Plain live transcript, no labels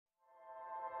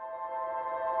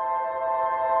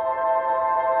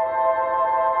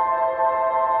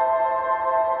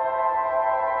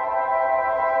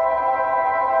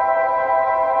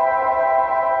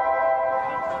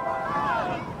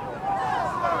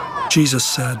Jesus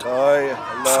said,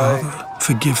 "Father,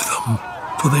 forgive them,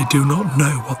 for they do not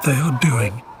know what they are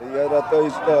doing."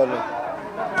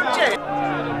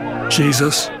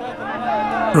 Jesus,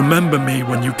 remember me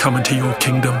when you come into your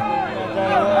kingdom.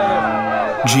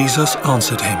 Jesus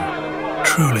answered him,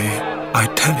 "Truly, I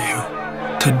tell you,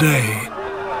 today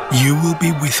you will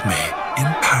be with me in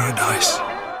paradise."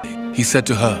 He said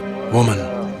to her, "Woman,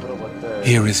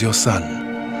 here is your son."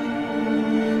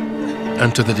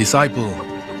 And to the disciple,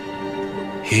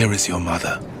 "Here is your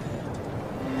mother."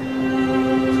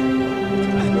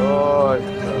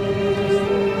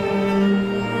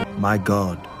 My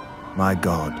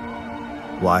God,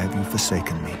 why have you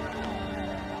forsaken me?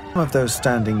 Some of those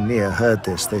standing near heard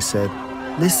this. They said,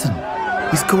 "Listen,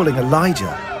 he's calling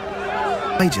Elijah."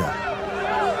 Elijah.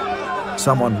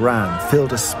 Someone ran,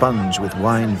 filled a sponge with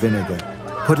wine vinegar,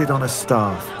 put it on a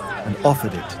staff, and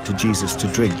offered it to Jesus to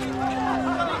drink.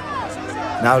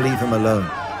 "Now leave him alone.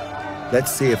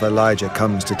 Let's see if Elijah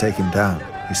comes to take him down,"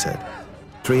 he said.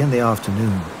 3 in the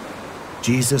afternoon,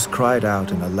 Jesus cried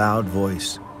out in a loud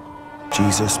voice.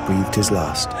 Jesus breathed his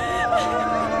last.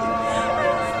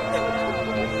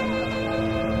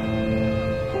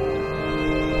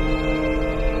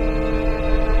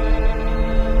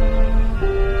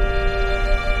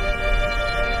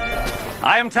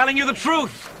 I am telling you the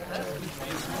truth.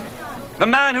 The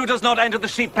man who does not enter the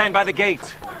sheep pen by the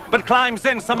gate, but climbs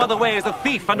in some other way, is a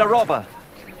thief and a robber.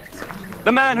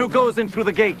 The man who goes in through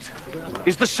the gate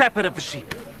is the shepherd of the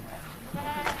sheep.